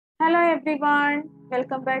Hello everyone,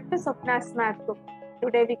 welcome back to Swapna's Math Book.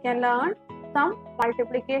 Today we can learn some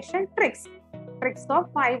multiplication tricks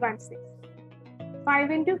of 5 and 6.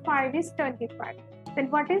 5 into 5 is 25.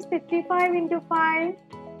 Then what is 55 into 5?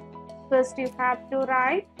 First you have to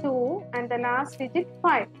write 2 and the last digit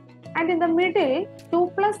 5. And in the middle,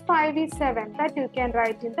 2 plus 5 is 7. That you can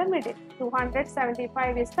write in the middle.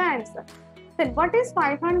 275 is the answer. Then what is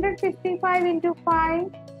 555 into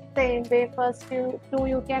 5? Same way, first 2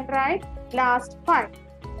 you can write, last 5.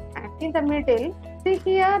 And in the middle, see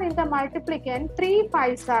here in the multiplicand, 3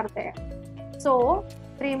 5s are there. So,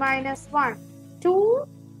 3 minus 1, 2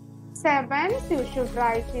 7s you should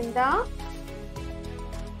write in the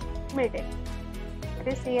middle. That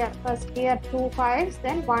is here, first here 2 5s,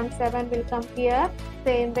 then 1 7 will come here.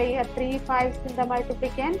 Same way here 3 5s in the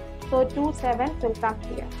multiplicand, so 2 7s will come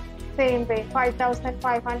here. Same way,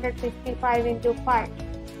 5555 into 5.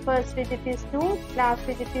 First digit is 2, last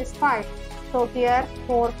digit is 5. So here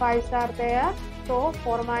 4 5s are there. So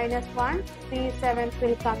 4 minus 1, 3 7s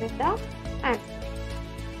will come in the answer.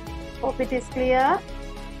 Hope it is clear.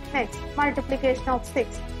 Next, multiplication of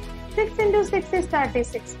 6. 6 into 6 is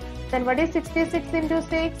 36. Then what is 66 into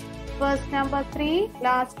 6? First number 3,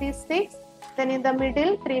 last is 6. Then in the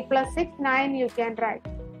middle 3 plus 6, 9 you can write.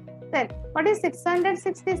 Then what is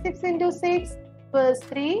 666 into 6? First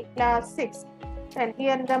 3, last 6. Then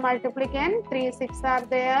here in the multiplicand, 3 6 are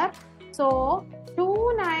there. So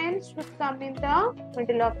 2 9s should come in the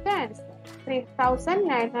middle of the answer.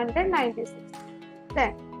 3996.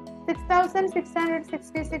 Then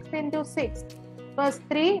 6666 into 6. First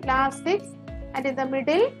 3, last 6. And in the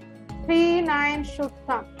middle, 3 9 should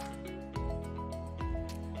come.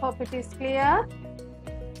 Hope it is clear.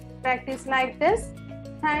 Practice like this.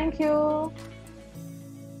 Thank you.